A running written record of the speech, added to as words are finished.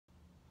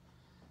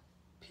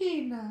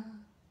Pina,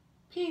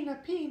 Pina,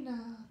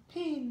 Pina,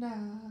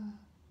 Pina.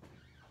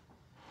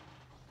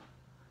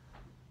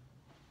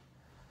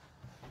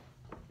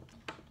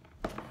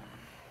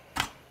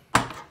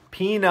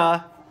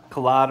 Pina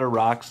Colada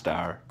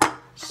Rockstar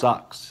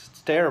sucks.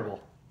 It's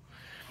terrible.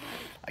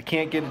 I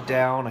can't get it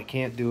down. I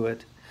can't do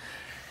it.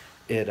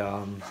 It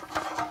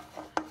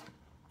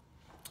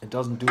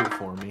doesn't do it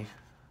for me.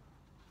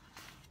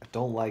 I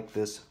don't like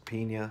this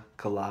Pina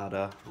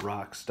Colada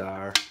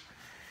Rockstar.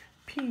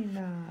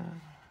 Pina,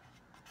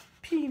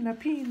 Pina,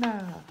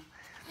 Pina.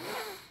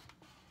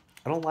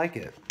 I don't like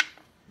it.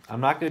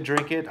 I'm not gonna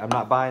drink it. I'm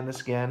not buying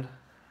this again.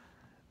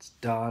 It's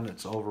done.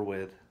 It's over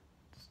with.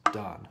 It's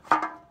done.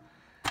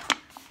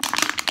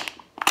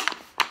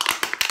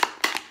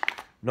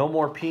 No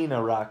more Pina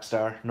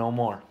Rockstar. No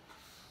more.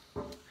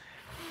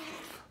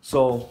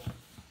 So,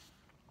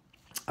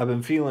 I've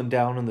been feeling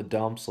down in the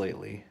dumps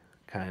lately.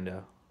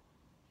 Kinda.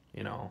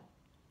 You know.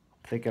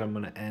 Thinking I'm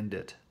gonna end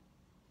it.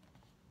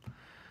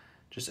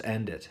 Just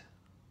end it.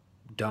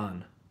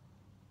 Done.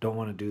 Don't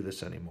want to do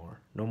this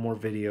anymore. No more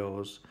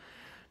videos.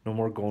 No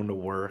more going to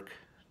work.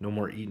 No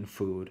more eating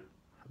food.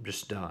 I'm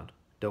just done.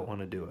 Don't want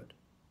to do it.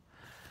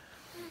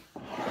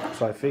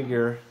 So I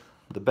figure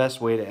the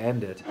best way to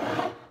end it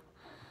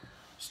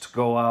is to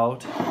go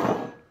out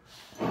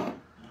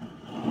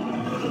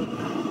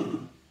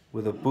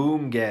with a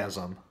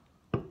BOOMgasm.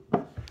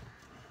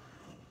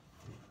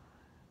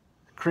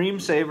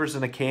 Creamsavers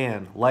in a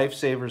can.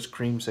 Lifesavers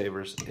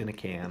Creamsavers in a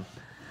can.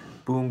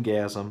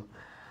 BOOMgasm.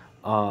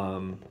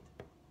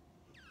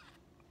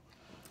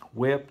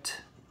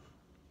 Whipped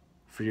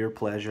for your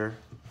pleasure.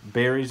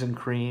 Berries and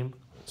cream.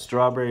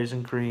 Strawberries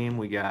and cream.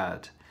 We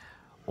got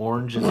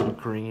oranges and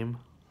cream.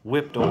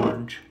 Whipped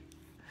orange.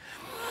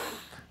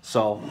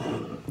 So,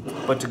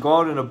 but to go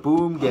out in a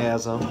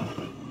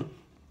BOOMgasm,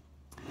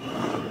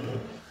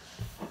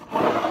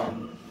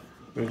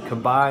 we're going to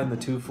combine the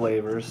two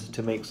flavors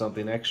to make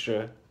something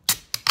extra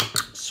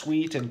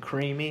sweet and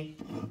creamy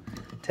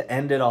to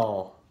end it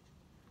all.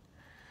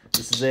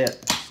 This is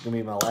it. This is going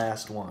to be my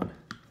last one.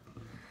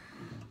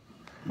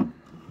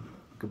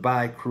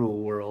 Goodbye, cruel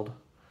world.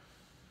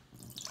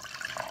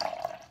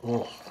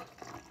 Ugh.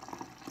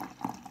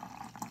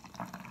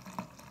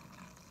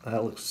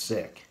 That looks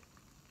sick.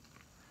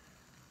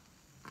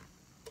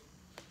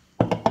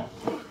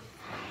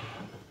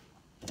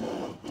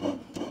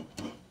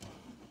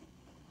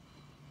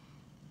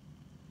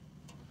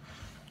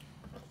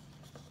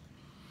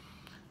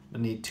 I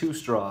need 2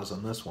 straws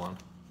on this one.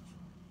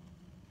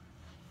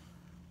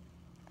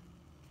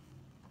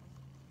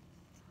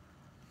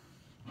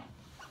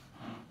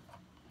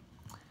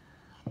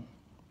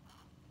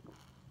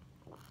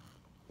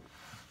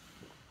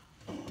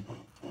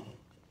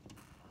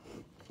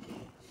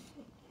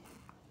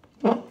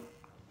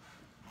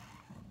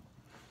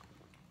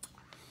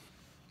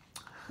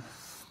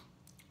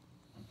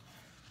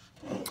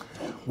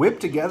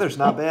 Whipped together is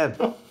not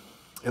bad.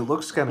 It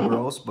looks kind of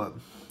gross, but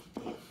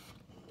it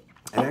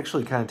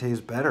actually kind of tastes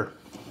better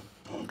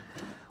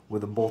with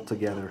them both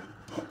together.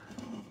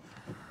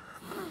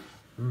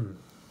 Mm.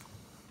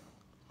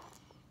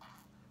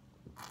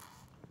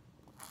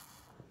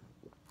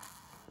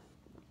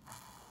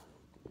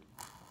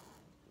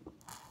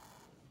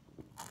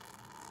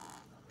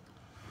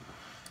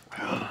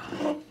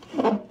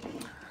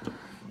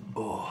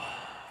 Oh.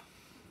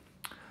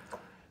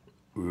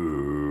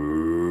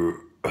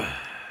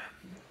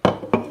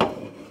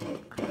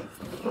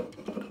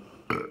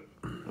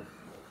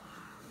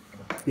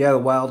 Yeah, the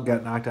Wild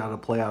got knocked out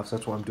of the playoffs.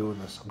 That's why I'm doing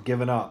this. I'm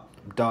giving up.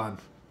 I'm done.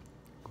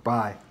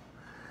 Goodbye.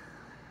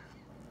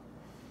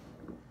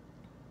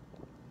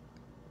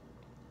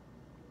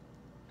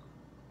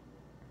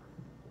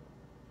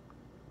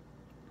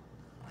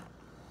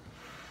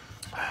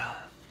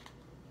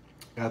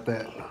 Got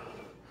that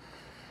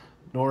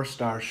North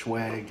Star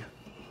swag.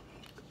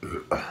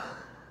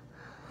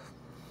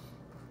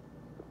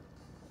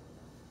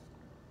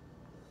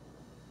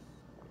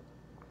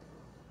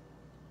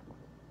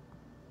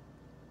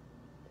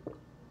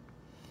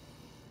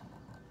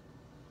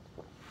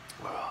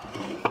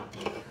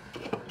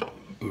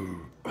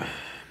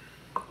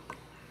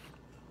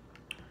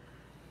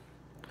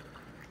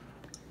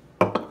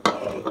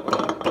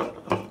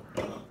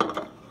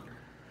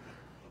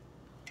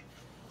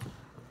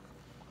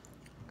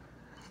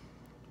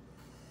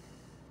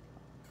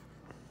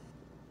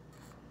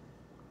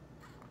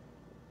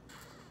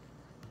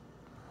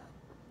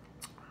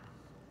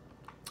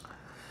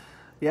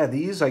 Yeah,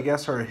 these I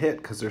guess are a hit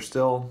because they're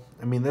still,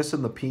 I mean, this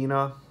and the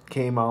Pina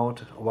came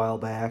out a while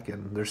back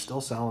and they're still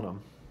selling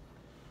them.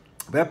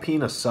 That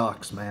Pina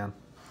sucks, man.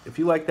 If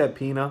you like that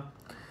Pina,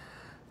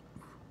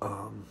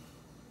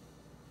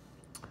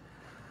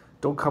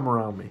 don't come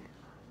around me.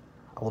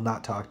 I will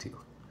not talk to you.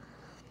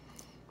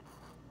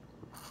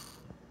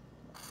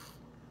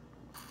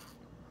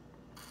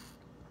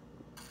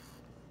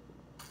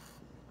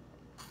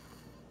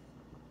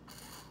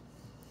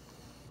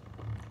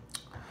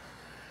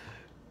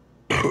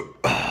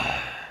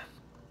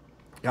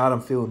 God,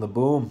 I'm feeling the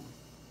boom.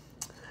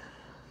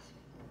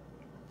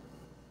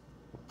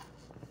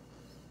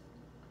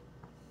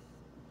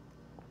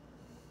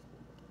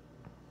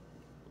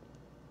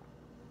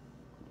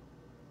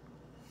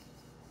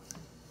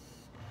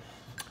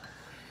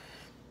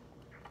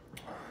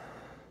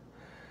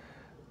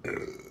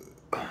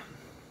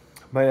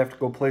 Might have to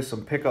go play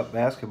some pickup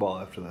basketball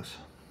after this.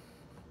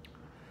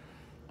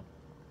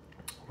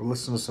 Or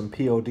listen to some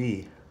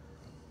POD.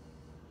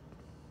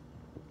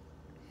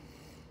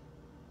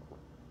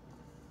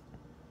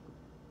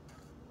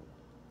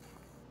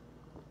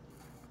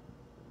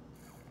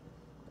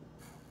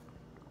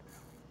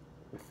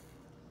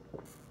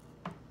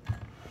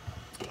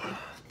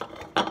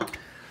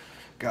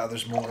 God,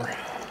 there's more.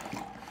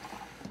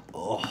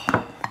 Oh.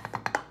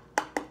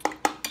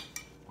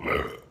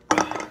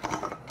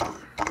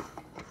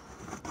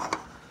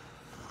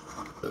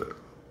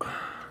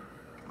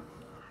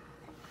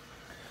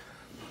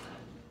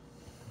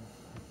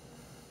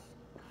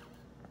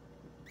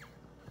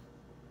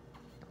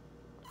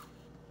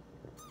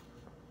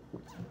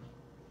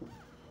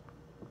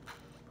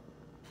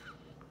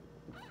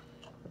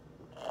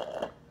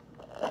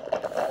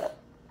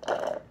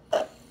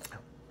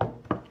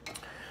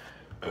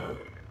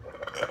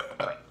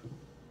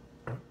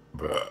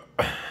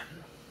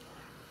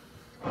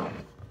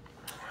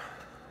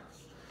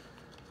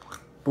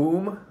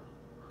 Boom.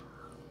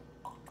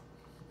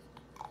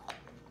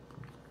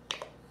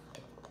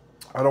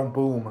 I don't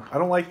boom. I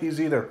don't like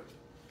these either.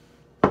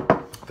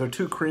 They're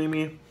too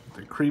creamy.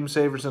 They're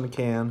Creamsavers in a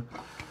can.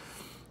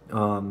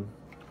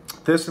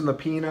 This and the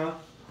Pina,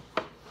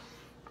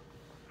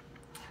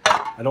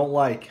 I don't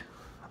like.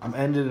 I'm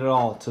ending it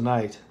all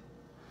tonight.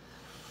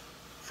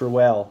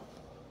 Farewell.